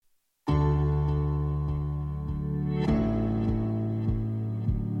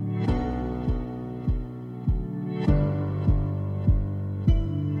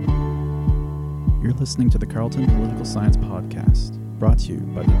listening to the Carleton Political Science Podcast, brought to you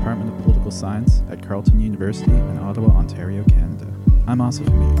by the Department of Political Science at Carleton University in Ottawa, Ontario, Canada. I'm Asif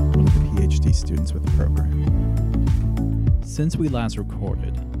Hamid, one of the PhD students with the program. Since we last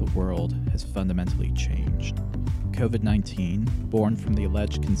recorded, the world has fundamentally changed. COVID-19, born from the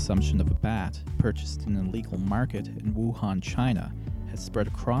alleged consumption of a bat purchased in an illegal market in Wuhan, China, has spread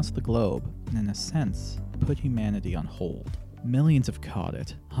across the globe and, in a sense, put humanity on hold. Millions have caught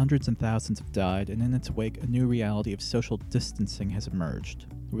it, hundreds and thousands have died, and in its wake, a new reality of social distancing has emerged,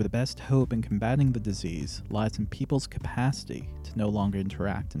 where the best hope in combating the disease lies in people's capacity to no longer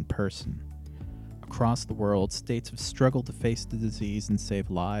interact in person. Across the world, states have struggled to face the disease and save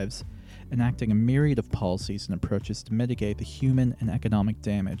lives, enacting a myriad of policies and approaches to mitigate the human and economic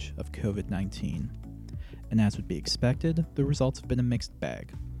damage of COVID-19. And as would be expected, the results have been a mixed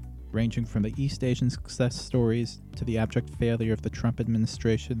bag, ranging from the East Asian success stories to the abject failure of the Trump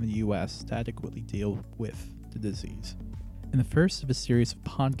administration in the US to adequately deal with the disease. In the first of a series of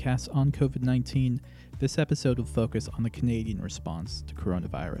podcasts on COVID-19, this episode will focus on the Canadian response to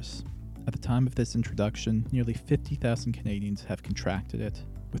coronavirus. At the time of this introduction, nearly 50,000 Canadians have contracted it,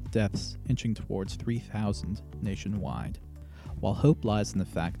 with deaths inching towards 3,000 nationwide. While hope lies in the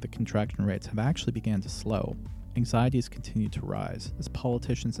fact that contraction rates have actually begun to slow, anxiety has continued to rise as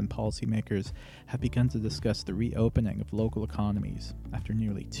politicians and policymakers have begun to discuss the reopening of local economies after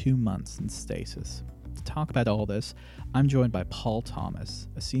nearly 2 months in stasis. To talk about all this, I'm joined by Paul Thomas,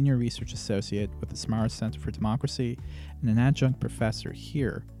 a senior research associate with the Samara Center for Democracy and an adjunct professor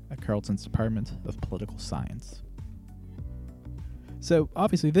here at Carleton's Department of Political Science. So,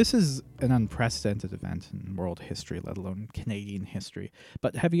 obviously, this is an unprecedented event in world history, let alone Canadian history.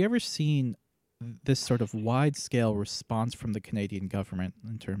 But have you ever seen this sort of wide-scale response from the Canadian government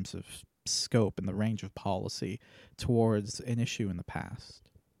in terms of scope and the range of policy towards an issue in the past?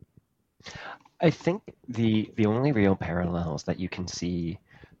 I think the only real parallels that you can see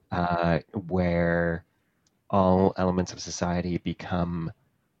where all elements of society become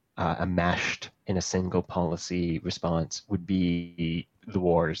enmeshed in a single policy response would be the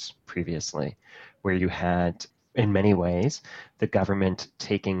wars previously, where you had, in many ways, the government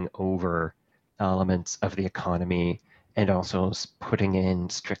taking over elements of the economy and also putting in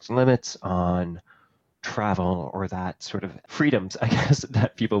strict limits on travel or that sort of freedoms, I guess,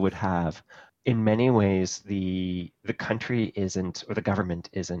 that people would have. In many ways, the country isn't, or the government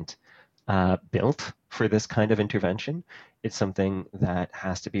isn't built for this kind of intervention. It's something that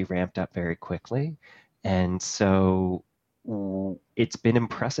has to be ramped up very quickly. And so it's been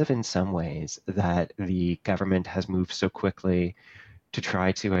impressive in some ways that the government has moved so quickly to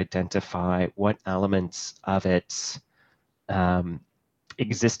try to identify what elements of its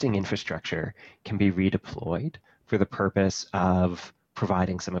existing infrastructure can be redeployed for the purpose of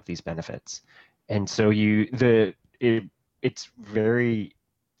providing some of these benefits. And so it's very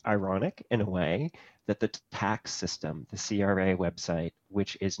ironic in a way that the tax system, the CRA website,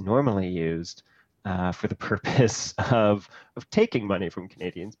 which is normally used for the purpose of taking money from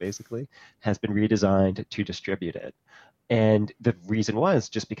Canadians, basically, has been redesigned to distribute it. And the reason was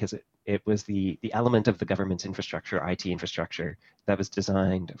just because it was the element of the government's infrastructure, IT infrastructure, that was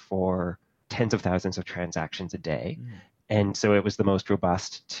designed for tens of thousands of transactions a day. And so it was the most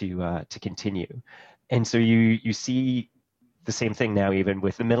robust to continue. And so you see the same thing now, even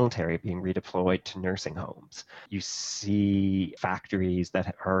with the military being redeployed to nursing homes. You see factories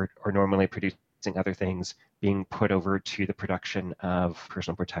that are normally producing other things being put over to the production of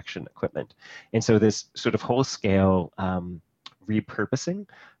personal protection equipment. And so this sort of whole-scale repurposing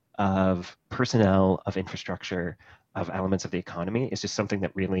of personnel, of infrastructure, of elements of the economy is just something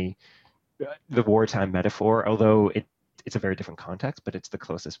that really, the wartime metaphor, although it's a very different context, but it's the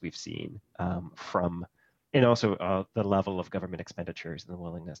closest we've seen from, and also the level of government expenditures and the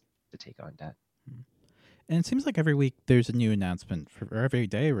willingness to take on debt. And it seems like every week there's a new announcement, or every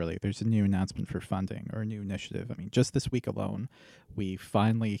day really, there's a new announcement for funding or a new initiative. I mean, just this week alone, we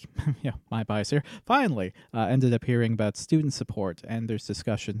finally, my bias here, finally ended up hearing about student support, and there's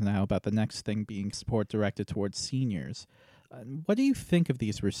discussion now about the next thing being support directed towards seniors. What do you think of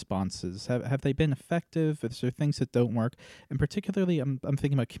these responses? Have they been effective? Is there things that don't work? And particularly, I'm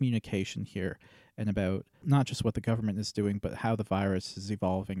thinking about communication here and about not just what the government is doing, but how the virus is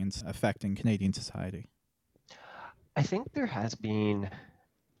evolving and affecting Canadian society. I think there has been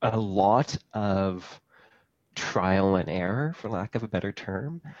a lot of trial and error, for lack of a better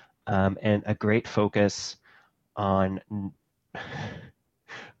term, and a great focus on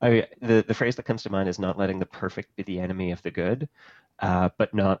the phrase that comes to mind is not letting the perfect be the enemy of the good,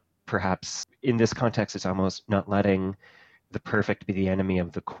 but not perhaps in this context, it's almost not letting the perfect be the enemy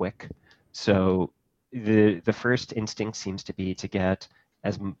of the quick. So the first instinct seems to be to get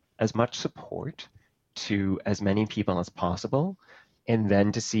as much support to as many people as possible, and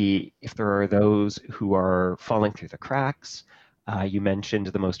then to see if there are those who are falling through the cracks. You mentioned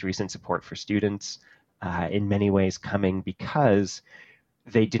the most recent support for students, in many ways coming because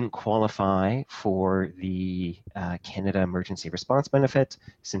they didn't qualify for the Canada Emergency Response Benefit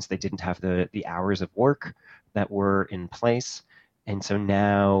since they didn't have the hours of work that were in place. And so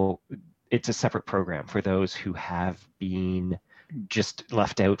now it's a separate program for those who have been just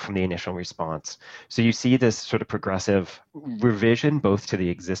left out from the initial response. So you see this sort of progressive revision both to the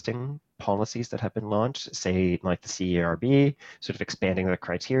existing policies that have been launched, say like the CERB, sort of expanding the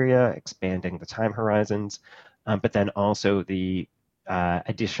criteria, expanding the time horizons, but then also the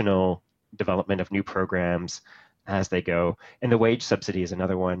additional development of new programs as they go. And the wage subsidy is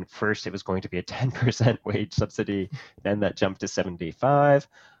another one. First, it was going to be a 10% wage subsidy, then that jumped to 75.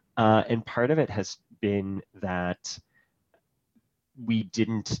 And part of it has been that we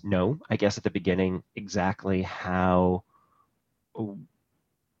didn't know, I guess, at the beginning exactly how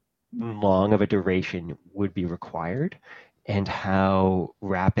long of a duration would be required and how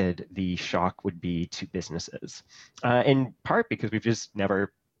rapid the shock would be to businesses. In part because we've just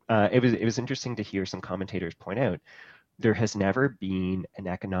never, it was interesting to hear some commentators point out, there has never been an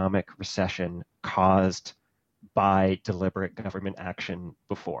economic recession caused by deliberate government action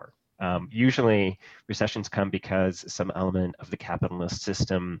before. Usually recessions come because some element of the capitalist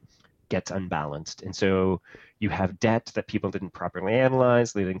system gets unbalanced. And so you have debt that people didn't properly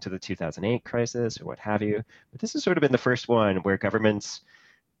analyze, leading to the 2008 crisis or what have you. But this has sort of been the first one where governments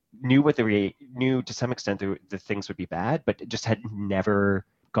knew knew to some extent the things would be bad, but just had never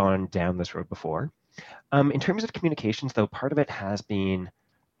gone down this road before. In terms of communications, though, part of it has been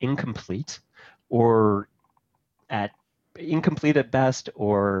incomplete or at incomplete at best,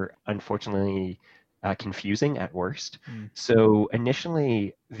 or unfortunately confusing at worst. So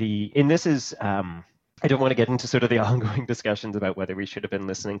initially, and this is, I don't want to get into sort of the ongoing discussions about whether we should have been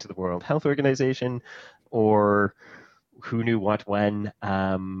listening to the World Health Organization or who knew what when,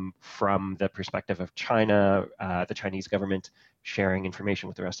 from the perspective of China, the Chinese government sharing information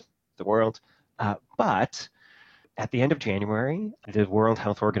with the rest of the world. But at the end of January, the World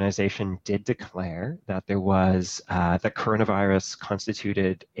Health Organization did declare that there was that coronavirus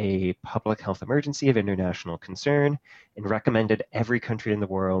constituted a public health emergency of international concern and recommended every country in the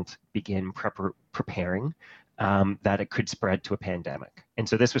world begin preparing that it could spread to a pandemic. And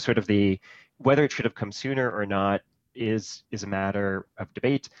so this was sort of whether it should have come sooner or not is a matter of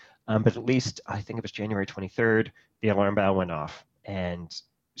debate. But at least I think it was January 23rd, the alarm bell went off. And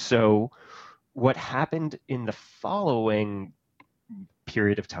so what happened in the following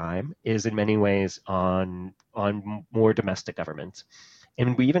period of time is in many ways on more domestic government.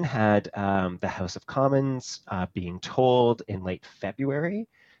 And we even had the House of Commons being told in late February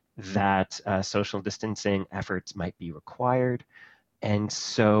that social distancing efforts might be required. And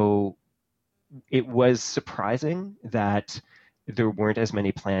so it was surprising that there weren't as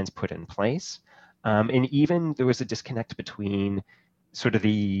many plans put in place. And even there was a disconnect between sort of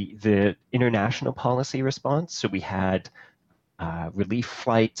the international policy response. So we had relief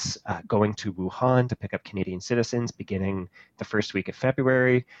flights going to Wuhan to pick up Canadian citizens beginning the first week of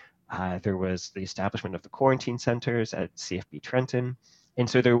February. There was the establishment of the quarantine centers at CFB Trenton. And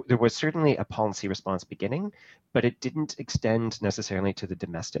so there was certainly a policy response beginning, but it didn't extend necessarily to the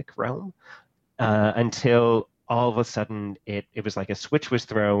domestic realm until all of a sudden it was like a switch was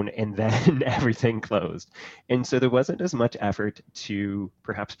thrown and then everything closed. And so there wasn't as much effort to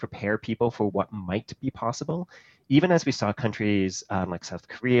perhaps prepare people for what might be possible, even as we saw countries like South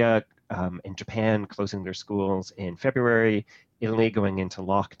Korea and Japan closing their schools in February, Italy going into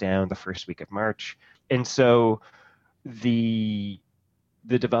lockdown the first week of March. And so the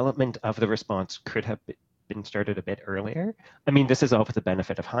development of the response could have been started a bit earlier. I mean, this is all with the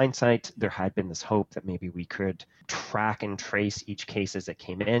benefit of hindsight. There had been this hope that maybe we could track and trace each case as it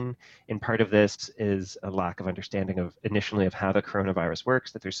came in. And part of this is a lack of understanding of initially of how the coronavirus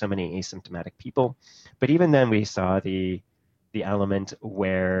works, that there's so many asymptomatic people. But even then we saw the element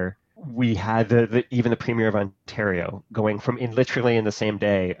where we had even the Premier of Ontario going from literally in the same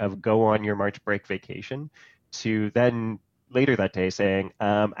day of go on your March break vacation to then later that day saying,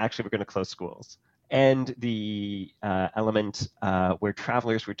 actually, we're going to close schools. And the element where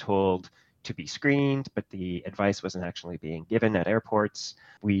travelers were told to be screened, but the advice wasn't actually being given at airports.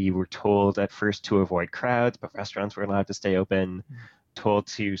 We were told at first to avoid crowds, but restaurants were allowed to stay open. Told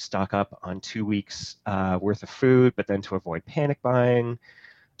to stock up on 2 weeks worth of food, but then to avoid panic buying.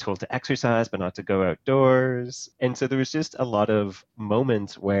 Told to exercise, but not to go outdoors. And so there was just a lot of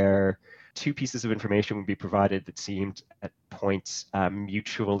moments where two pieces of information would be provided that seemed at points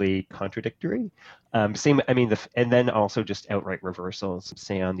mutually contradictory. Same, I mean, and then also just outright reversals,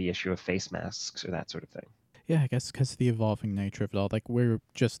 say on the issue of face masks or that sort of thing. Yeah, I guess because the evolving nature of it all, like we're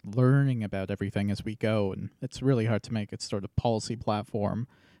just learning about everything as we go, and it's really hard to make its sort of policy platform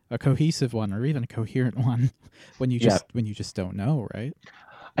a cohesive one or even a coherent one when Yeah, when you just don't know, right?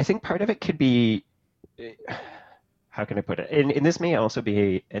 I think part of it could be, how can I put it? And this may also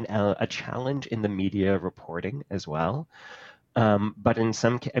be a challenge in the media reporting as well. But in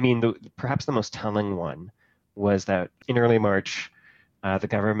some, I mean, perhaps the most telling one was that in early March, the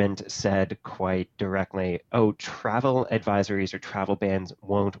government said quite directly, oh, travel advisories or travel bans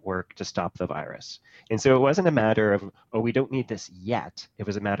won't work to stop the virus. And so it wasn't a matter of, oh, we don't need this yet. It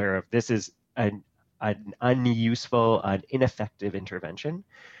was a matter of this is an unuseful, an ineffective intervention.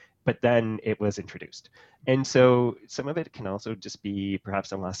 But then it was introduced. And so some of it can also just be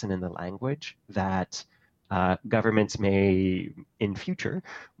perhaps a lesson in the language that governments may in future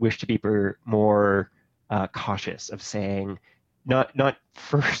wish to be more cautious of saying, not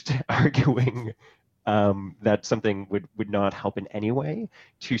first arguing that something would not help in any way,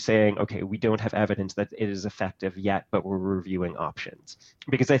 to saying, okay, we don't have evidence that it is effective yet, but we're reviewing options.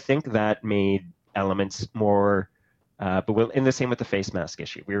 Because I think that made elements more, and the same with the face mask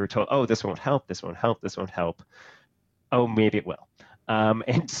issue. We were told, oh, this won't help, this won't help, this won't help. Oh, maybe it will.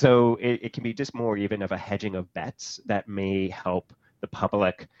 And so it can be just more even of a hedging of bets that may help the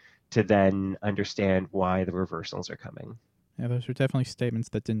public to then understand why the reversals are coming. Yeah, those are definitely statements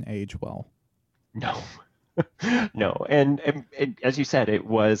that didn't age well. No. No. And as you said, it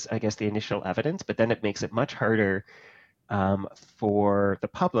was, I guess, the initial evidence, but then it makes it much harder for the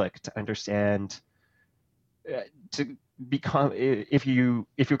public to understand, to become, if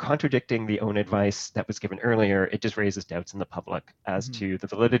you're contradicting the own advice that was given earlier, it just raises doubts in the public as to the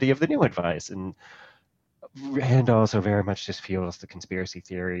validity of the new advice. And also very much just fuels the conspiracy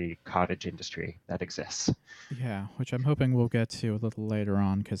theory cottage industry that exists. Yeah, which I'm hoping we'll get to a little later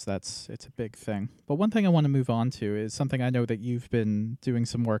on because it's a big thing. But one thing I want to move on to is something I know that you've been doing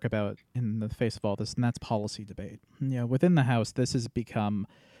some work about in the face of all this, and that's policy debate. Within the House, this has become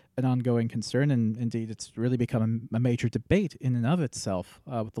an ongoing concern, and indeed it's really become a major debate in and of itself,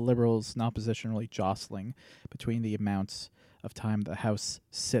 with the Liberals and opposition really jostling between the amounts of time the House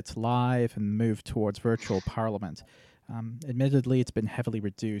sits live and move towards virtual parliament. Admittedly, it's been heavily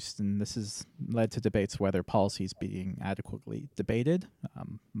reduced, and this has led to debates whether policy is being adequately debated.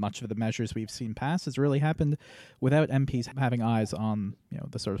 Much of the measures we've seen pass has really happened without MPs having eyes on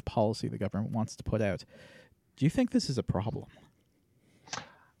the sort of policy the government wants to put out. Do you think this is a problem?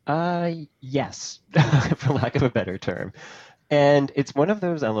 Yes, for lack of a better term. And it's one of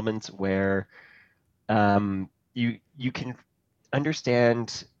those elements where you can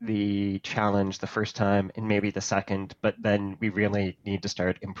understand the challenge the first time and maybe the second, but then we really need to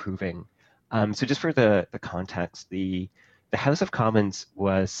start improving. So just for the context, the House of Commons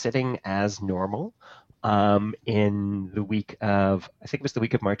was sitting as normal in the week of, I think it was the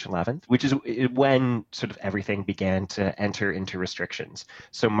week of March 11th, which is when sort of everything began to enter into restrictions.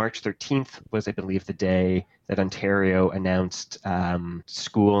 So March 13th was, I believe, the day that Ontario announced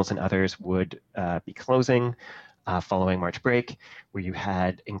schools and others would be closing following March break, where you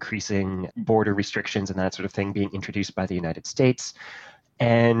had increasing border restrictions and that sort of thing being introduced by the United States.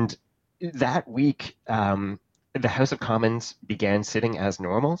 And that week, the House of Commons began sitting as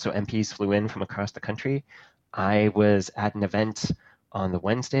normal, so MPs flew in from across the country. I was at an event on the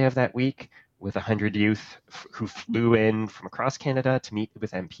Wednesday of that week with 100 youth who flew in from across Canada to meet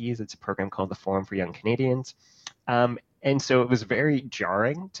with MPs. It's a program called the Forum for Young Canadians. And so it was very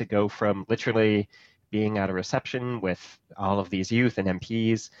jarring to go from literally being at a reception with all of these youth and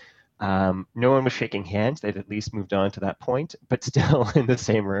MPs. No one was shaking hands. They'd at least moved on to that point, but still in the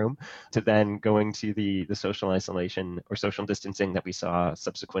same room, to then going to the social isolation or social distancing that we saw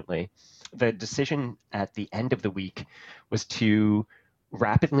subsequently. The decision at the end of the week was to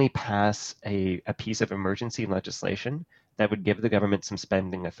rapidly pass a piece of emergency legislation that would give the government some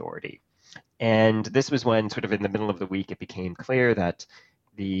spending authority. And this was when, sort of in the middle of the week, it became clear that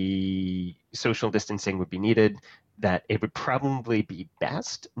the social distancing would be needed, that it would probably be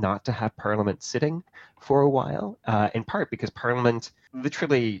best not to have Parliament sitting for a while, in part because Parliament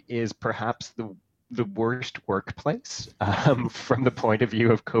literally is perhaps the worst workplace from the point of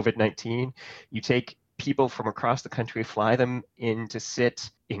view of COVID-19. You take people from across the country, fly them in to sit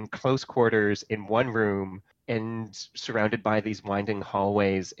in close quarters in one room and surrounded by these winding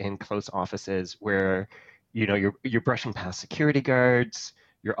hallways and close offices where you're brushing past security guards.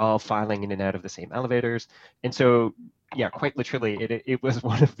 You're all filing in and out of the same elevators. And so, yeah, quite literally, it was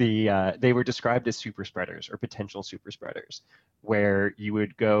one of the, they were described as super spreaders or potential super spreaders, where you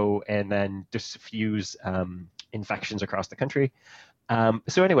would go and then diffuse infections across the country.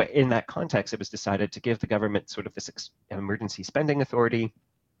 So anyway, in that context, it was decided to give the government sort of this emergency spending authority.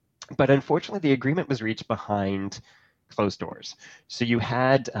 But unfortunately, the agreement was reached behind closed doors. So you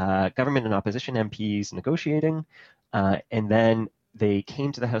had government and opposition MPs negotiating, and then they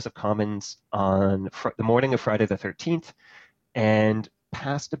came to the House of Commons on the morning of Friday the 13th and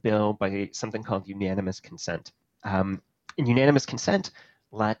passed a bill by something called unanimous consent. And unanimous consent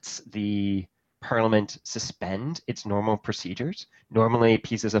lets the Parliament suspend its normal procedures. Normally,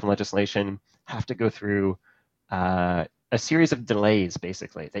 pieces of legislation have to go through a series of delays,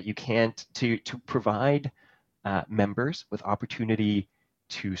 basically, that you can't, to provide members with opportunity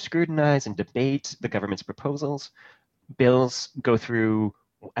to scrutinize and debate the government's proposals. Bills go through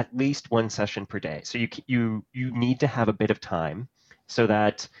at least one session per day. So you need to have a bit of time so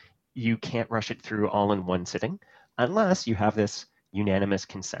that you can't rush it through all in one sitting, unless you have this unanimous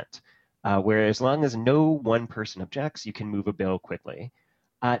consent, where as long as no one person objects, you can move a bill quickly.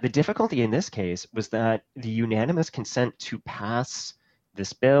 The difficulty in this case was that the unanimous consent to pass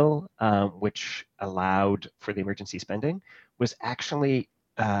this bill, which allowed for the emergency spending, was actually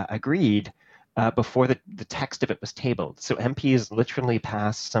agreed before the text of it was tabled. So MPs literally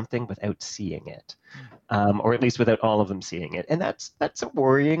passed something without seeing it, or at least without all of them seeing it. And that's a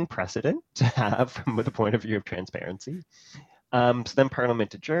worrying precedent to have from the point of view of transparency. So then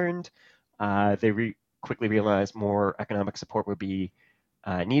Parliament adjourned. They quickly realized more economic support would be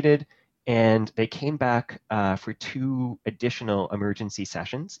needed, and they came back for 2 additional emergency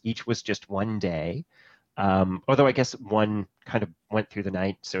sessions. Each was just 1 day, although I guess one kind of went through the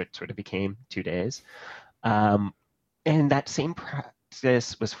night, so it sort of became 2 days. And that same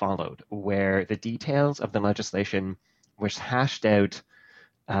practice was followed, where the details of the legislation was hashed out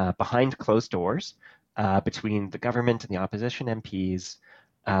behind closed doors between the government and the opposition MPs.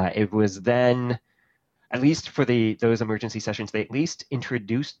 It was then, at least for those emergency sessions, they at least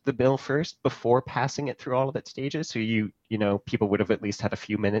introduced the bill first before passing it through all of its stages. So people would have at least had a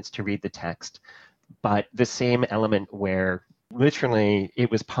few minutes to read the text. But the same element where literally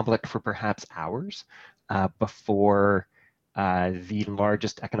it was public for perhaps hours before the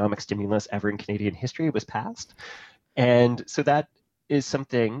largest economic stimulus ever in Canadian history was passed. And so that is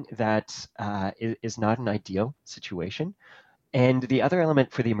something that is not an ideal situation. And the other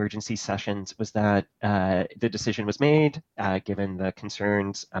element for the emergency sessions was that the decision was made, given the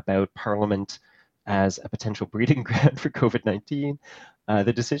concerns about Parliament as a potential breeding ground for COVID-19.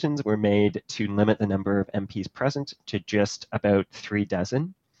 The decisions were made to limit the number of MPs present to just about 3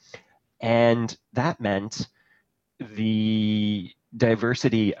 dozen. And that meant the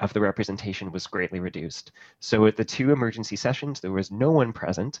diversity of the representation was greatly reduced. So at the 2 emergency sessions, there was no one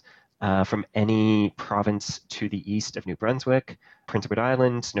present from any province to the east of New Brunswick. Prince Edward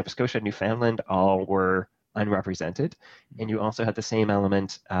Island, Nova Scotia, Newfoundland, all were unrepresented. And you also had the same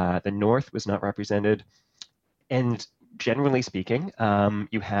element. The north was not represented. And generally speaking,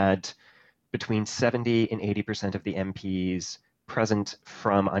 you had between 70 and 80% of the MPs present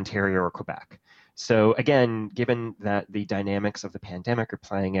from Ontario or Quebec. So again, given that the dynamics of the pandemic are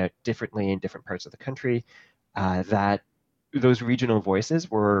playing out differently in different parts of the country, that those regional voices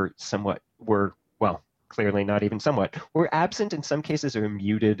were clearly not even somewhat, were absent in some cases or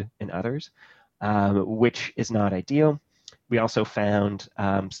muted in others, which is not ideal. We also found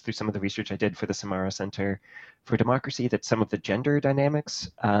through some of the research I did for the Samara Center for Democracy that some of the gender dynamics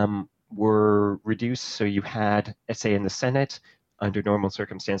were reduced. So you had, let's say in the Senate, under normal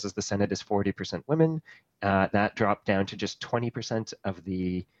circumstances, the Senate is 40% women. That dropped down to just 20% of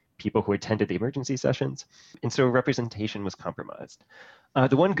the people who attended the emergency sessions. And so representation was compromised.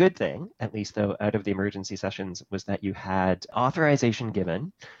 The one good thing, at least though, out of the emergency sessions was that you had authorization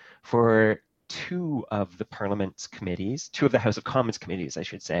given for 2 of the Parliament's committees, 2 of the House of Commons committees, I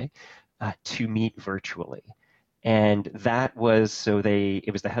should say, to meet virtually. And that was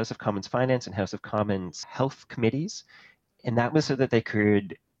it was the House of Commons Finance and House of Commons Health committees. And that was so that they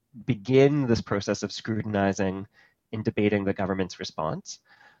could begin this process of scrutinizing and debating the government's response.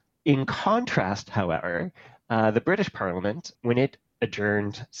 In contrast, however, the British Parliament, when it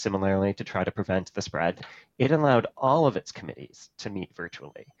adjourned similarly to try to prevent the spread, it allowed all of its committees to meet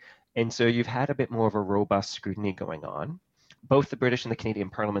virtually. And so you've had a bit more of a robust scrutiny going on. Both the British and the Canadian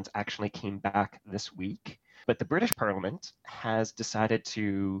parliaments actually came back this week, but the British Parliament has decided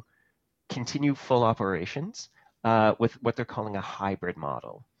to continue full operations with what they're calling a hybrid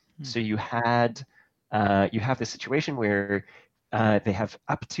model. So you have this situation where they have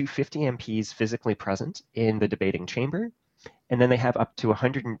up to 50 MPs physically present in the debating chamber, and then they have up to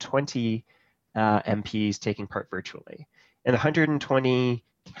 120 MPs taking part virtually. And the 120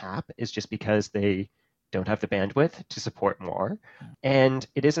 cap is just because they don't have the bandwidth to support more. And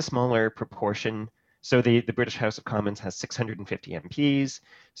it is a smaller proportion. So the British House of Commons has 650 MPs.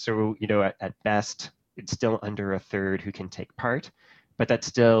 So, at best, it's still under a third who can take part. But that's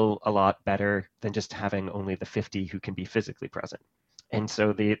still a lot better than just having only the 50 who can be physically present. And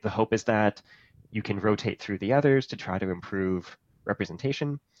so the hope is that you can rotate through the others to try to improve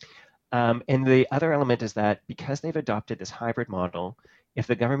representation. And the other element is that because they've adopted this hybrid model, if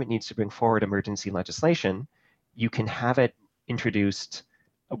the government needs to bring forward emergency legislation, you can have it introduced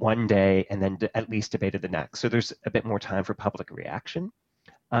one day and then at least debated the next. So there's a bit more time for public reaction.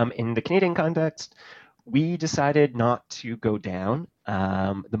 In the Canadian context, we decided not to go down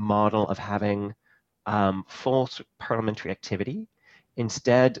the model of having full parliamentary activity.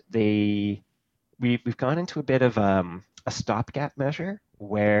 Instead, we've gone into a bit of a stopgap measure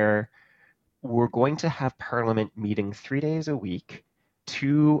where we're going to have Parliament meeting 3 days a week.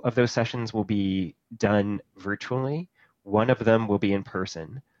 2 of those sessions will be done virtually. 1 of them will be in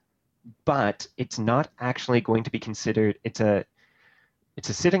person. But it's not actually going to be considered, it's a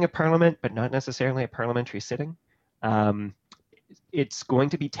sitting of Parliament, but not necessarily a parliamentary sitting. It's going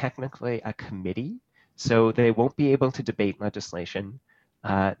to be technically a committee, so they won't be able to debate legislation.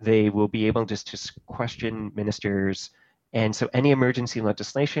 They will be able just to question ministers. And so any emergency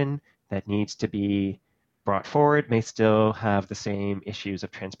legislation that needs to be brought forward may still have the same issues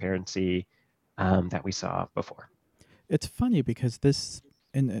of transparency that we saw before. It's funny because this,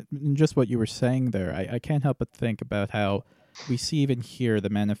 in just what you were saying there, I can't help but think about how we see even here the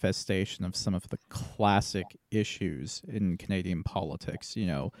manifestation of some of the classic issues in Canadian politics.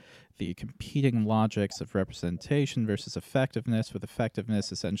 The competing logics of representation versus effectiveness, with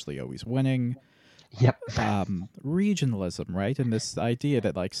effectiveness essentially always winning. Yep. Regionalism, right? And this idea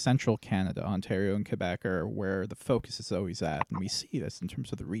that like central Canada, Ontario and Quebec are where the focus is always at. And we see this in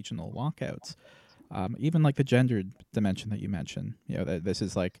terms of the regional lockouts. Even like the gender dimension that you mentioned, that this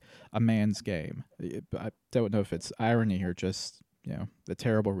is like a man's game. I don't know if it's irony or just, the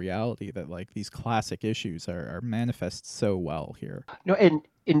terrible reality that like these classic issues are manifest so well here. No, and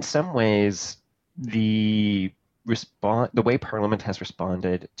in some ways, the way Parliament has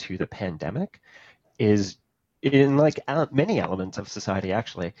responded to the pandemic is, in like many elements of society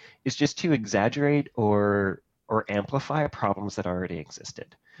actually, is just to exaggerate or amplify problems that already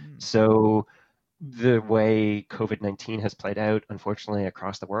existed. So the way COVID-19 has played out, unfortunately,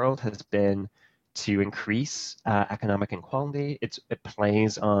 across the world has been to increase economic inequality. It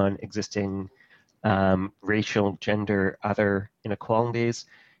plays on existing racial, gender, other inequalities.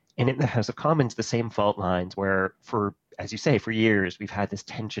 And in the House of Commons, the same fault lines where, as you say, for years, we've had this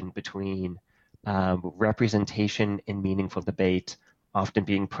tension between representation and meaningful debate often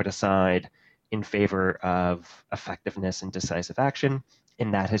being put aside in favor of effectiveness and decisive action.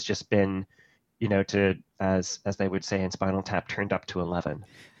 And that has just been, as they would say in Spinal Tap, turned up to 11.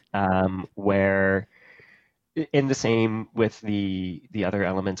 Where in the same with the other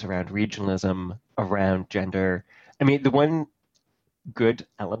elements around regionalism, around gender. I mean, the one good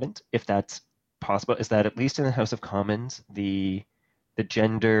element, if that's possible, is that at least in the House of Commons, the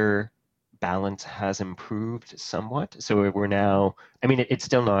gender balance has improved somewhat. So we're now, I mean, it's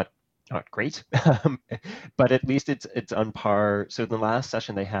still not great, but at least it's on par. So the last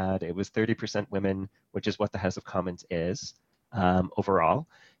session they had, it was 30% women, which is what the House of Commons is overall.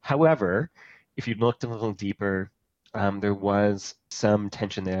 However, if you looked a little deeper, there was some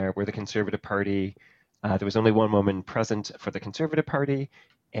tension there where the Conservative Party, there was only one woman present for the Conservative Party,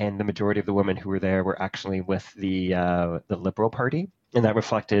 and the majority of the women who were there were actually with the Liberal Party, and that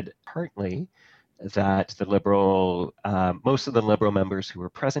reflected partly that most of the Liberal members who were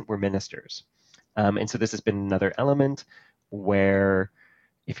present were ministers. And so this has been another element where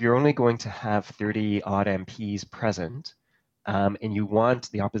if you're only going to have 30 odd MPs present, and you want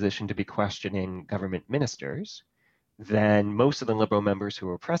the opposition to be questioning government ministers, then most of the Liberal members who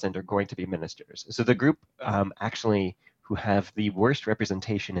are present are going to be ministers. So the group actually who have the worst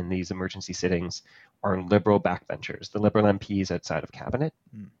representation in these emergency sittings are Liberal backbenchers, the Liberal MPs outside of cabinet.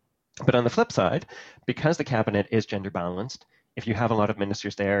 But on the flip side, because the cabinet is gender balanced, if you have a lot of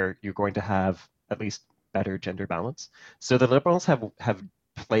ministers there, you're going to have at least better gender balance. So the Liberals have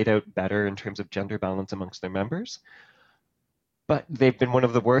played out better in terms of gender balance amongst their members, but they've been one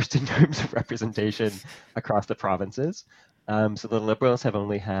of the worst in terms of representation across the provinces. So the Liberals have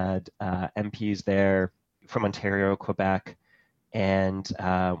only had MPs there from Ontario, Quebec, and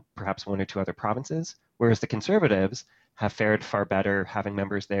perhaps 1 or 2 other provinces, whereas the Conservatives have fared far better, having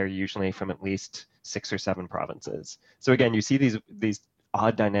members there usually from at least 6 or 7 provinces. So again, you see these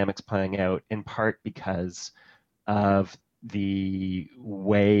odd dynamics playing out in part because of the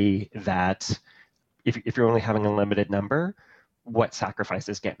way that if you're only having a limited number, what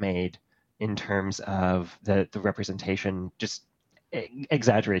sacrifices get made in terms of the representation just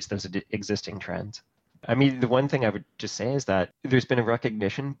exaggerates those existing trends. I mean, the one thing I would just say is that there's been a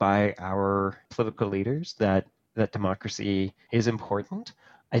recognition by our political leaders that democracy is important.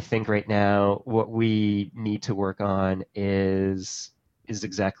 I think right now what we need to work on is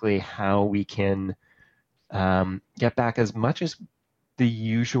exactly how we can get back as much as the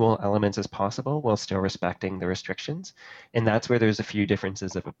usual elements as possible while still respecting the restrictions. And that's where there's a few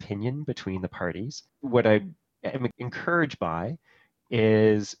differences of opinion between the parties. What I am encouraged by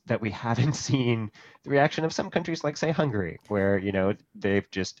is that we haven't seen the reaction of some countries like, say, Hungary, where, they've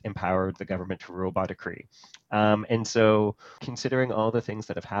just empowered the government to rule by decree. And so considering all the things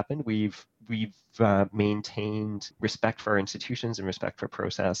that have happened, we've maintained respect for our institutions and respect for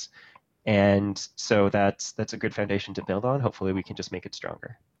process. And so that's a good foundation to build on. Hopefully we can just make it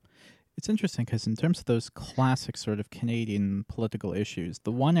stronger. It's interesting because in terms of those classic sort of Canadian political issues,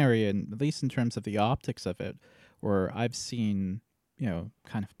 the one area, at least in terms of the optics of it, where I've seen,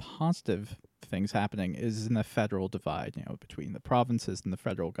 kind of positive things happening is in the federal divide, between the provinces and the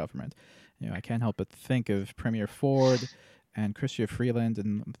federal government. I can't help but think of Premier Ford and Chrystia Freeland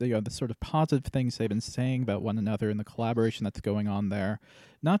and the sort of positive things they've been saying about one another and the collaboration that's going on there,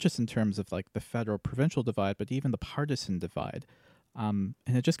 not just in terms of like the federal provincial divide, but even the partisan divide. And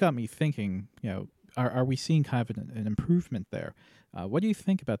it just got me thinking, are we seeing kind of an improvement there? What do you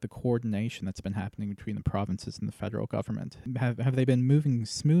think about the coordination that's been happening between the provinces and the federal government? Have they been moving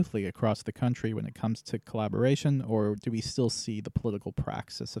smoothly across the country when it comes to collaboration, or do we still see the political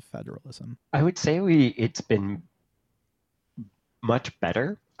praxis of federalism? I would say it's been much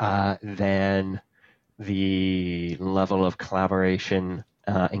better than the level of collaboration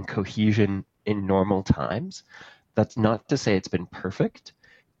and cohesion in normal times. That's not to say it's been perfect.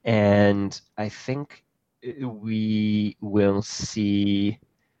 And I think we will see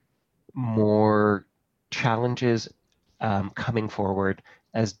more challenges coming forward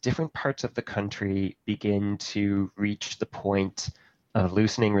as different parts of the country begin to reach the point of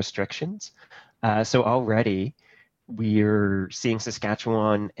loosening restrictions. So already we're seeing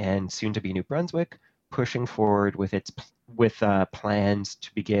Saskatchewan and soon to be New Brunswick pushing forward with plans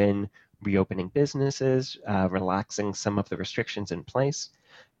to begin reopening businesses, relaxing some of the restrictions in place.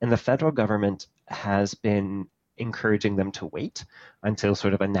 And the federal government has been encouraging them to wait until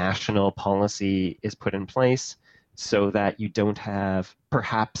sort of a national policy is put in place so that you don't have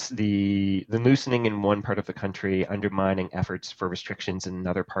perhaps the loosening in one part of the country undermining efforts for restrictions in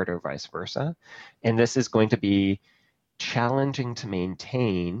another part or vice versa. And this is going to be challenging to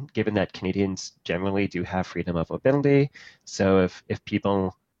maintain given that Canadians generally do have freedom of mobility. So if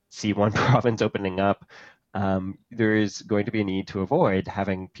people see one province opening up, there is going to be a need to avoid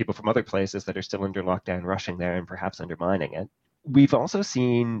having people from other places that are still under lockdown rushing there and perhaps undermining it. We've also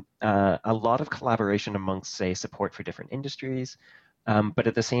seen a lot of collaboration amongst, say, support for different industries, but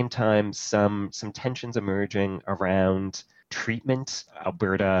at the same time, some tensions emerging around treatment.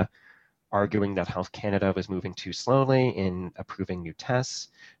 Alberta arguing that Health Canada was moving too slowly in approving new tests.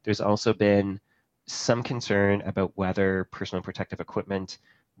 There's also been some concern about whether personal protective equipment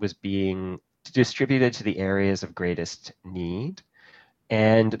was being distributed to the areas of greatest need.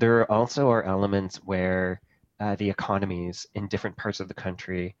 And there also are elements where the economies in different parts of the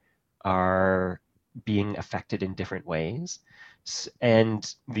country are being affected in different ways.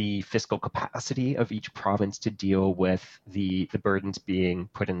 And the fiscal capacity of each province to deal with the burdens being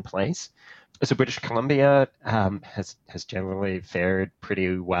put in place. So British Columbia has generally fared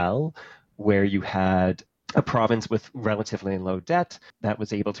pretty well, where you had a province with relatively low debt that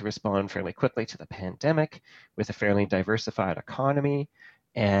was able to respond fairly quickly to the pandemic with a fairly diversified economy.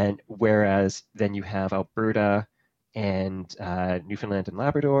 And whereas then you have Alberta and Newfoundland and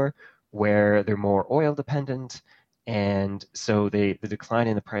Labrador, where they're more oil dependent. And so the decline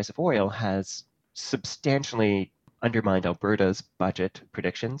in the price of oil has substantially undermined Alberta's budget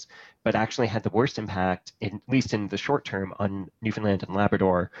predictions, but actually had the worst impact, at least in the short term, on Newfoundland and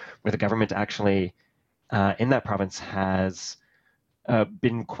Labrador, where the government actually in that province has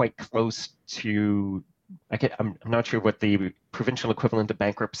been quite close to, I'm not sure what the provincial equivalent of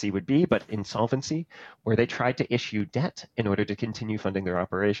bankruptcy would be, but insolvency, where they tried to issue debt in order to continue funding their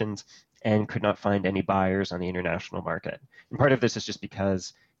operations and could not find any buyers on the international market. And part of this is just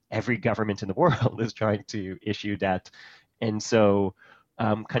because every government in the world is trying to issue debt. And so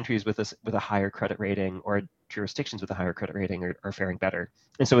countries with a higher credit rating or jurisdictions with a higher credit rating are faring better.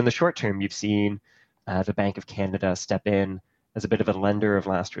 And so in the short term, you've seen the Bank of Canada step in as a bit of a lender of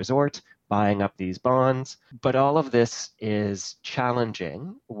last resort, buying up these bonds. But all of this is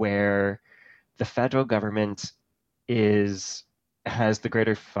challenging where the federal government has the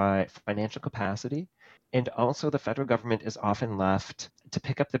greater financial capacity, and also the federal government is often left to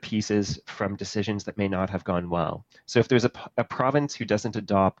pick up the pieces from decisions that may not have gone well. So if there's a province who doesn't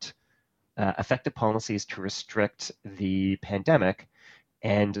adopt effective policies to restrict the pandemic,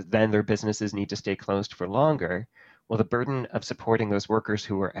 and then their businesses need to stay closed for longer, well, the burden of supporting those workers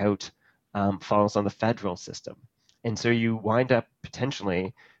who are out falls on the federal system. And so you wind up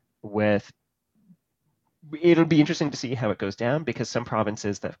potentially with, it'll be interesting to see how it goes down, because some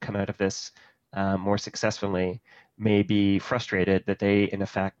provinces that come out of this more successfully may be frustrated that they, in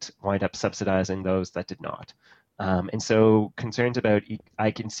effect, wind up subsidizing those that did not. And so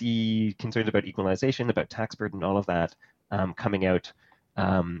I can see concerns about equalization, about tax burden, all of that coming out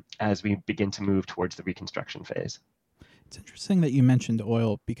as we begin to move towards the reconstruction phase. It's interesting that you mentioned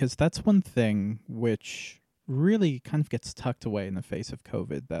oil, because that's one thing which really kind of gets tucked away in the face of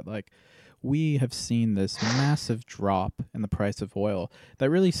COVID, that like we have seen this massive drop in the price of oil that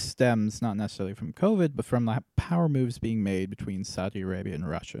really stems not necessarily from COVID, but from the power moves being made between Saudi Arabia and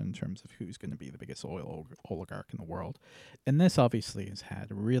Russia in terms of who's going to be the biggest oil oligarch in the world. And this obviously has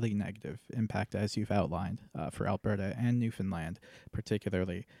had a really negative impact, as you've outlined, for Alberta and Newfoundland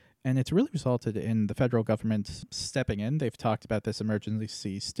particularly. And it's really resulted in the federal government stepping in. They've talked about this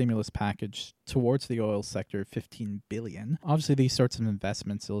emergency stimulus package towards the oil sector, $15 billion. Obviously, these sorts of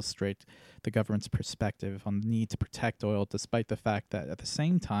investments illustrate the government's perspective on the need to protect oil, despite the fact that at the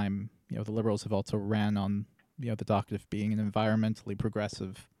same time, the Liberals have also ran on, the docket of being an environmentally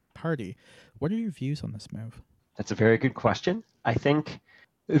progressive party. What are your views on this move? That's a very good question. I think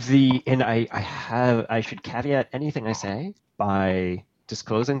I should caveat anything I say by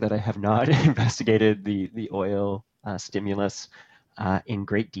disclosing that I have not investigated the oil stimulus in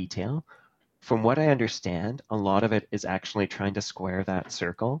great detail. From what I understand, a lot of it is actually trying to square that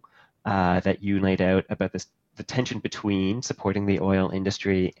circle that you laid out about the tension between supporting the oil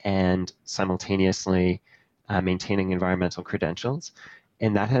industry and simultaneously maintaining environmental credentials.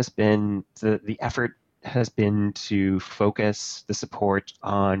 And that has been the effort has been to focus the support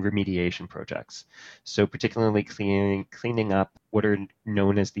on remediation projects. So particularly cleaning up what are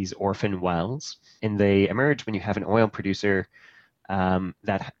known as these orphan wells. And they emerge when you have an oil producer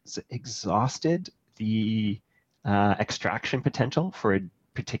that has exhausted the extraction potential for a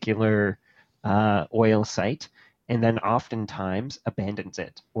particular oil site, and then oftentimes abandons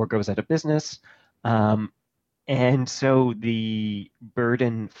it or goes out of business. And so the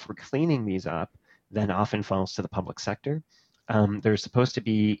burden for cleaning these up then often falls to the public sector. There's supposed to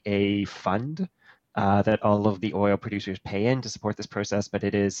be a fund that all of the oil producers pay in to support this process, but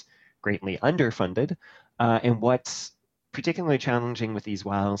it is greatly underfunded. And what's particularly challenging with these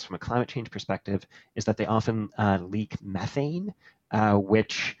wells from a climate change perspective is that they often leak methane,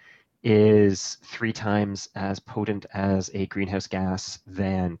 which is 3 times as potent as a greenhouse gas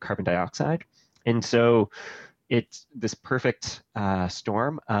than carbon dioxide. And so it's this perfect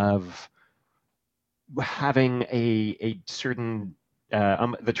storm of having a certain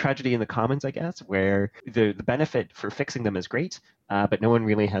the tragedy in the commons, I guess, where the benefit for fixing them is great, but no one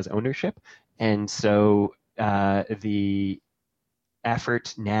really has ownership. And so the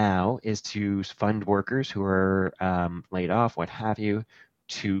effort now is to fund workers who are laid off, what have you,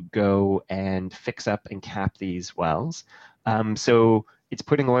 to go and fix up and cap these wells. So it's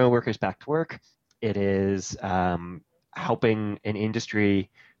putting oil workers back to work. It is helping an industry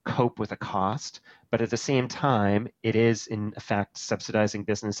cope with a cost, but at the same time, it is in effect subsidizing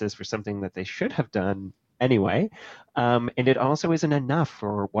businesses for something that they should have done anyway. And it also isn't enough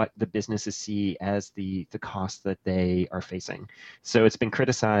for what the businesses see as the cost that they are facing. So it's been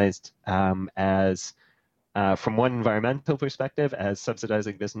criticized as from one environmental perspective as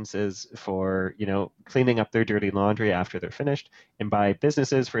subsidizing businesses for cleaning up their dirty laundry after they're finished, and by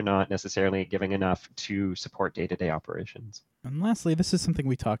businesses for not necessarily giving enough to support day-to-day operations. And lastly, this is something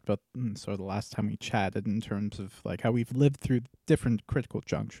we talked about sort of the last time we chatted, in terms of like how we've lived through different critical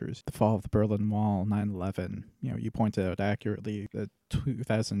junctures. The fall of the Berlin Wall, 9/11. You pointed out accurately the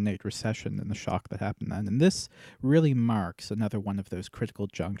 2008 recession and the shock that happened then. And this really marks another one of those critical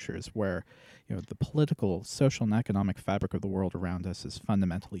junctures where the political, social, and economic fabric of the world around us has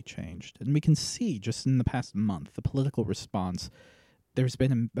fundamentally changed. And we can see just in the past month the political response there's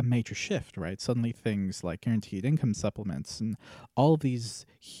been a major shift, right? Suddenly things like guaranteed income supplements and all of these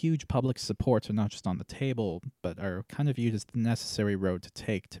huge public supports are not just on the table, but are kind of viewed as the necessary road to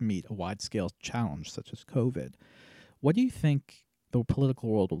take to meet a wide-scale challenge such as COVID. What do you think the political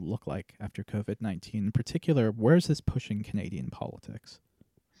world will look like after COVID-19? In particular, where is this pushing Canadian politics?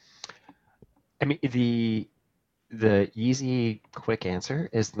 I mean, the easy, quick answer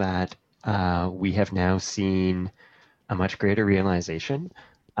is that we have now seen a much greater realization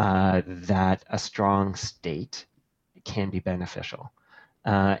that a strong state can be beneficial,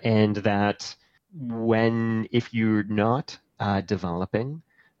 and that if you're not developing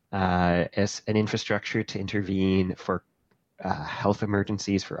as an infrastructure to intervene for health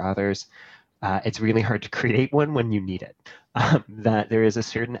emergencies for others, it's really hard to create one when you need it. That there is a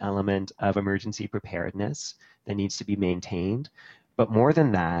certain element of emergency preparedness that needs to be maintained. But more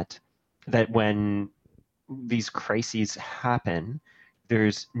than that, that when these crises happen,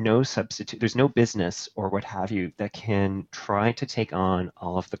 there's no substitute, there's no business or what have you that can try to take on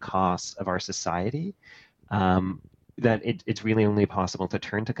all of the costs of our society. That it's really only possible to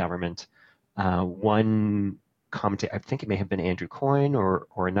turn to government. One commentator, I think it may have been Andrew Coyne or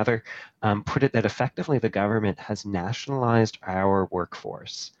another, put it that effectively the government has nationalized our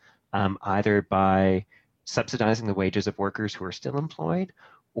workforce, either by subsidizing the wages of workers who are still employed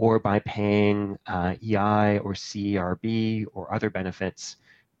or by paying EI or CERB or other benefits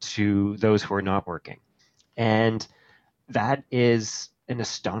to those who are not working. And that is an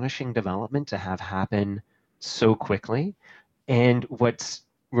astonishing development to have happen so quickly. And what's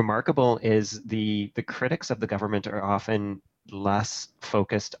remarkable is the critics of the government are often less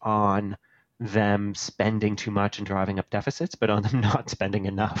focused on them spending too much and driving up deficits, but on them not spending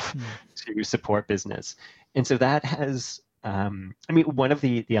enough to support business. And so that has, one of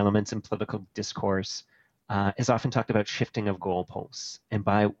the elements in political discourse is often talked about shifting of goalposts. And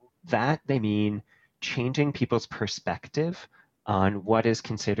by that, they mean changing people's perspective on what is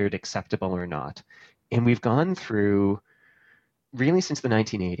considered acceptable or not. And we've gone through, really since the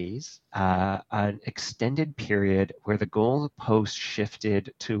 1980s, an extended period where the goalpost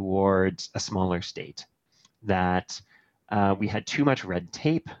shifted towards a smaller state. That we had too much red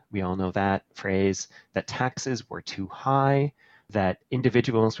tape, we all know that phrase, that taxes were too high, that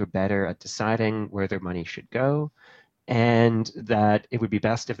individuals were better at deciding where their money should go, and that it would be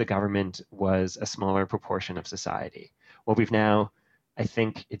best if the government was a smaller proportion of society. Well, we've now, I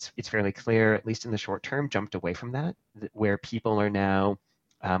think it's fairly clear, at least in the short term, jumped away from that, where people are now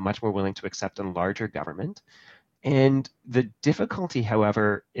much more willing to accept a larger government. And the difficulty,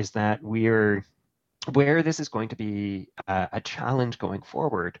 however, is that where this is going to be a challenge going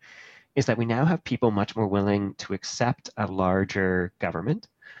forward is that we now have people much more willing to accept a larger government,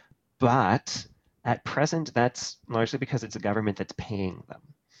 but at present, that's largely because it's a government that's paying them.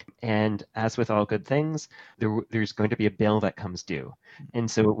 And as with all good things, there's going to be a bill that comes due. And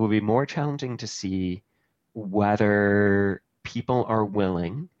so it will be more challenging to see whether people are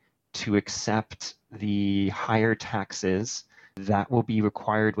willing to accept the higher taxes that will be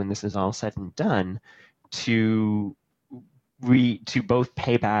required when this is all said and done to both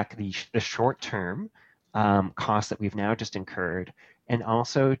pay back the short-term costs that we've now just incurred, and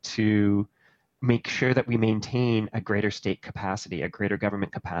also to make sure that we maintain a greater state capacity, a greater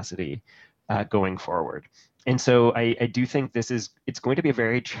government capacity going forward. And so I do think it's going to be a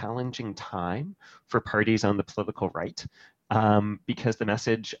very challenging time for parties on the political right, because the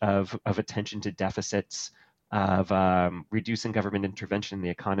message of attention to deficits, of reducing government intervention in the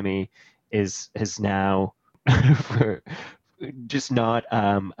economy is now just not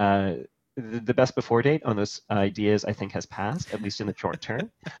the best before date on those ideas, I think, has passed, at least in the short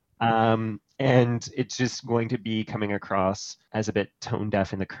term. And it's just going to be coming across as a bit tone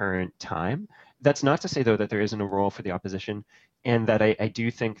deaf in the current time. That's not to say, though, that there isn't a role for the opposition, and that I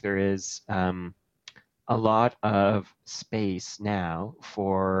do think there is a lot of space now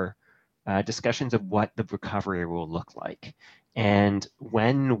for discussions of what the recovery will look like. And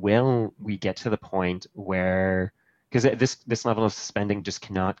when will we get to the point where, because this level of spending just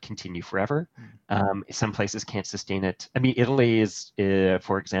cannot continue forever. Some places can't sustain it. I mean, Italy is,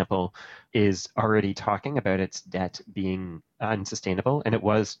 for example, is already talking about its debt being unsustainable, and it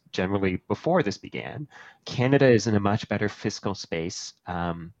was generally before this began. Canada is in a much better fiscal space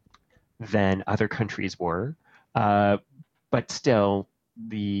than other countries were, but still,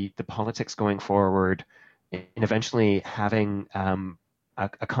 the politics going forward, and eventually having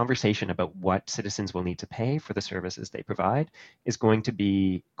a conversation about what citizens will need to pay for the services they provide is going to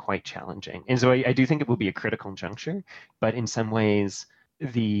be quite challenging. And so I do think it will be a critical juncture, but in some ways,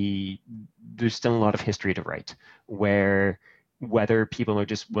 there's still a lot of history to write where whether people are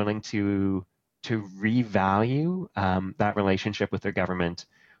just willing to revalue that relationship with their government,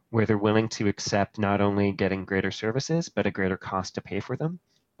 where they're willing to accept not only getting greater services, but a greater cost to pay for them,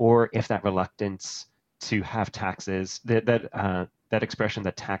 or if that reluctance to have taxes, that expression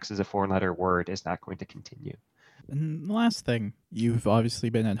that tax is a four-letter word, is that going to continue? And the last thing, you've obviously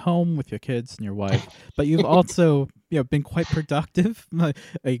been at home with your kids and your wife, but you've also been quite productive,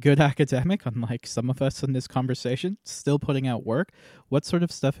 a good academic, unlike some of us in this conversation, still putting out work. What sort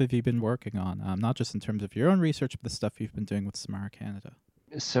of stuff have you been working on? Not just in terms of your own research, but the stuff you've been doing with Samara Canada.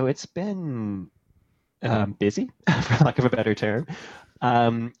 So it's been busy, for lack of a better term.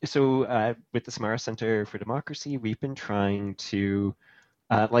 With the Samara Center for Democracy, we've been trying to,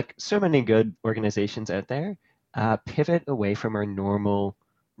 like so many good organizations out there, pivot away from our normal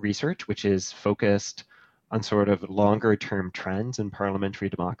research, which is focused on sort of longer term trends in parliamentary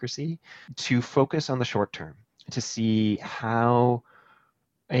democracy, to focus on the short term, to see how,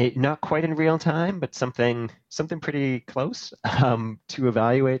 not quite in real time, but something pretty close, to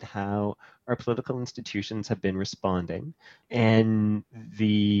evaluate how our political institutions have been responding and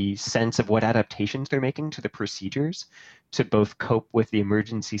the sense of what adaptations they're making to the procedures to both cope with the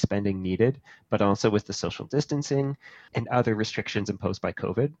emergency spending needed, but also with the social distancing and other restrictions imposed by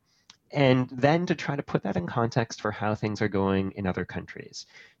COVID. And then to try to put that in context for how things are going in other countries,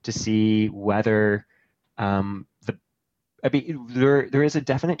 to see whether the I mean, there is a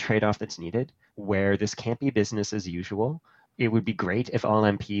definite trade-off that's needed where this can't be business as usual. It would be great if all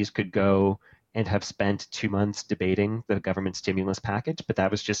MPs could go and have spent 2 months debating the government stimulus package, but that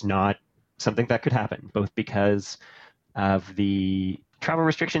was just not something that could happen, both because of the travel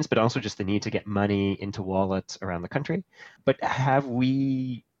restrictions, but also just the need to get money into wallets around the country. But have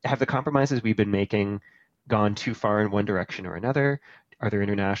the compromises we've been making gone too far in one direction or another? Are there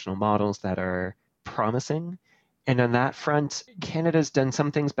international models that are promising? And on that front, Canada's done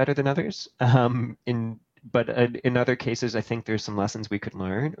some things better than others. In other cases, I think there's some lessons we could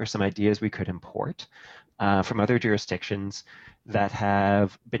learn or some ideas we could import from other jurisdictions that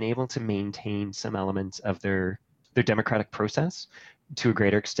have been able to maintain some elements of their democratic process to a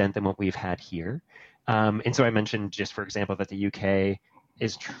greater extent than what we've had here. And so I mentioned, just for example, that the UK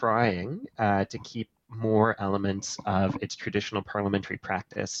is trying to keep more elements of its traditional parliamentary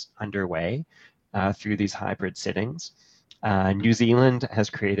practice underway through these hybrid sittings. New Zealand has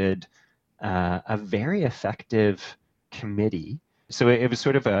created a very effective committee. So it was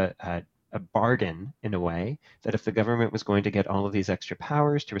sort of a bargain in a way that if the government was going to get all of these extra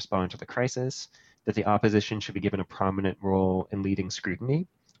powers to respond to the crisis, that the opposition should be given a prominent role in leading scrutiny.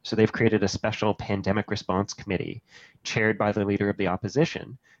 So they've created a special pandemic response committee chaired by the leader of the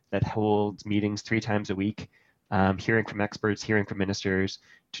opposition that holds meetings 3 times a week, hearing from experts, hearing from ministers,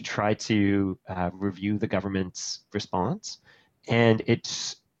 to try to review the government's response. And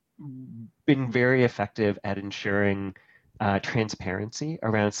it's been very effective at ensuring transparency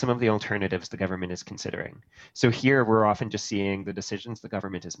around some of the alternatives the government is considering. So here we're often just seeing the decisions the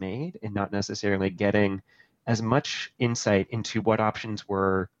government has made and not necessarily getting as much insight into what options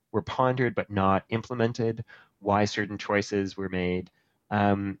were pondered but not implemented, why certain choices were made.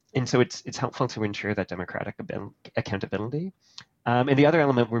 And so it's helpful to ensure that democratic accountability. And the other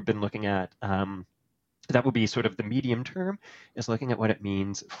element we've been looking at, that will be sort of the medium term, is looking at what it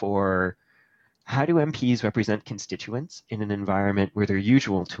means for how do MPs represent constituents in an environment where their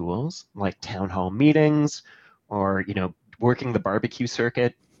usual tools, like town hall meetings or working the barbecue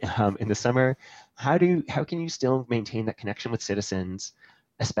circuit in the summer, how can you still maintain that connection with citizens,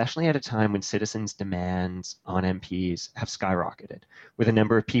 especially at a time when citizens' demands on MPs have skyrocketed, with a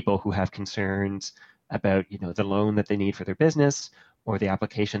number of people who have concerns about the loan that they need for their business or the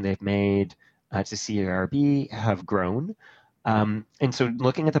application they've made to CARB have grown. And so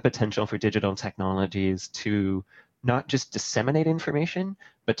looking at the potential for digital technologies to not just disseminate information,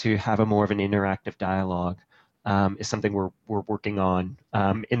 but to have a more of an interactive dialogue is something we're working on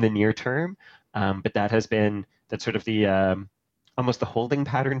in the near term. But that's sort of the almost the holding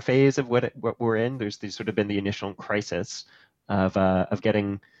pattern phase of what we're in. There's sort of been the initial crisis of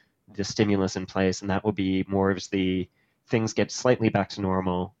getting the stimulus in place, and that will be more as the things get slightly back to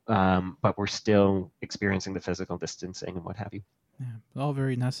normal, but we're still experiencing the physical distancing and what have you. Yeah, all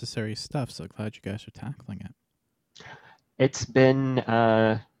very necessary stuff. So glad you guys are tackling it. It's been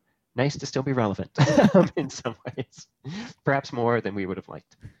nice to still be relevant in some ways, perhaps more than we would have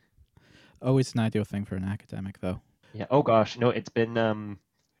liked. Always an ideal thing for an academic, though. Yeah. Oh gosh, no, it's been.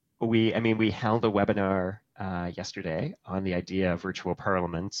 We held a webinar yesterday on the idea of virtual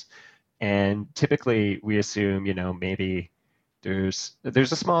parliaments, and typically we assume maybe there's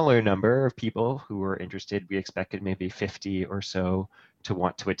a smaller number of people who were interested. We expected maybe 50 or so to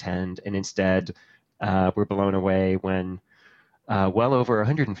want to attend, and instead we're blown away when well over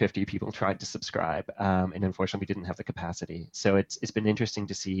 150 people tried to subscribe, and unfortunately we didn't have the capacity. So it's been interesting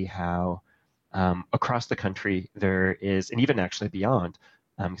to see how across the country there is, and even actually beyond,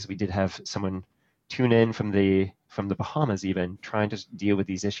 because we did have someone tune in from the Bahamas, even trying to deal with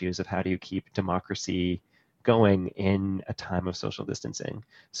these issues of how do you keep democracy going in a time of social distancing.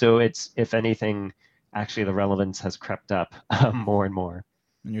 So it's, if anything, actually the relevance has crept up more and more.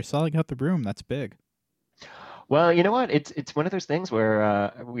 And you're selling out the room. That's big. Well, you know what? It's one of those things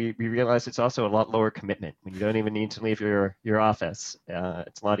where we realize it's also a lot lower commitment when you don't even need to leave your office.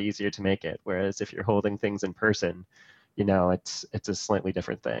 It's a lot easier to make it. Whereas if you're holding things in person, you know, it's a slightly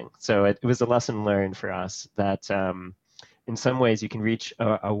different thing. So it was a lesson learned for us that in some ways you can reach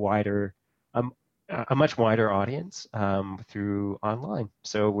a wider, a much wider audience through online.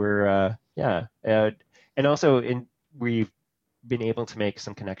 So we're and also we've been able to make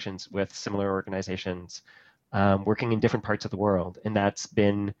some connections with similar organizations working in different parts of the world, and that's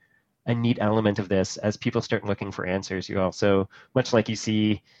been a neat element of this. As people start looking for answers, you also, much like you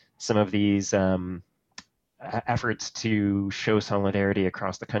see some of these efforts to show solidarity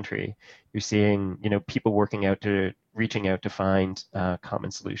across the country, you're seeing, you know, people reaching out to find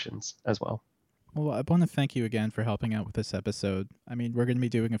common solutions as well. Well, I want to thank you again for helping out with this episode. I mean, we're going to be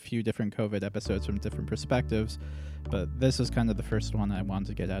doing a few different COVID episodes from different perspectives, but this is kind of the first one I wanted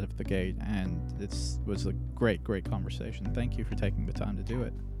to get out of the gate, and it was a great conversation. Thank you for taking the time to do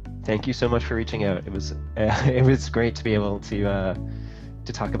it. Thank you so much for reaching out. It was great to be able to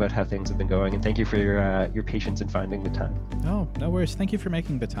talk about how things have been going, and thank you for your patience in finding the time. Oh, no worries. Thank you for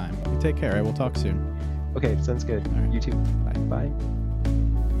making the time. You take care. I will talk soon. Okay, sounds good. All right. You too. Bye. Bye.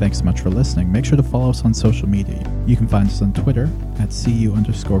 Thanks so much for listening. Make sure to follow us on social media. You can find us on Twitter at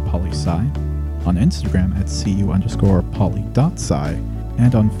 @CU_polysci, on Instagram at CU_poly.sci,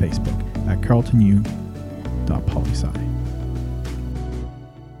 and on Facebook at carletonu.polysci.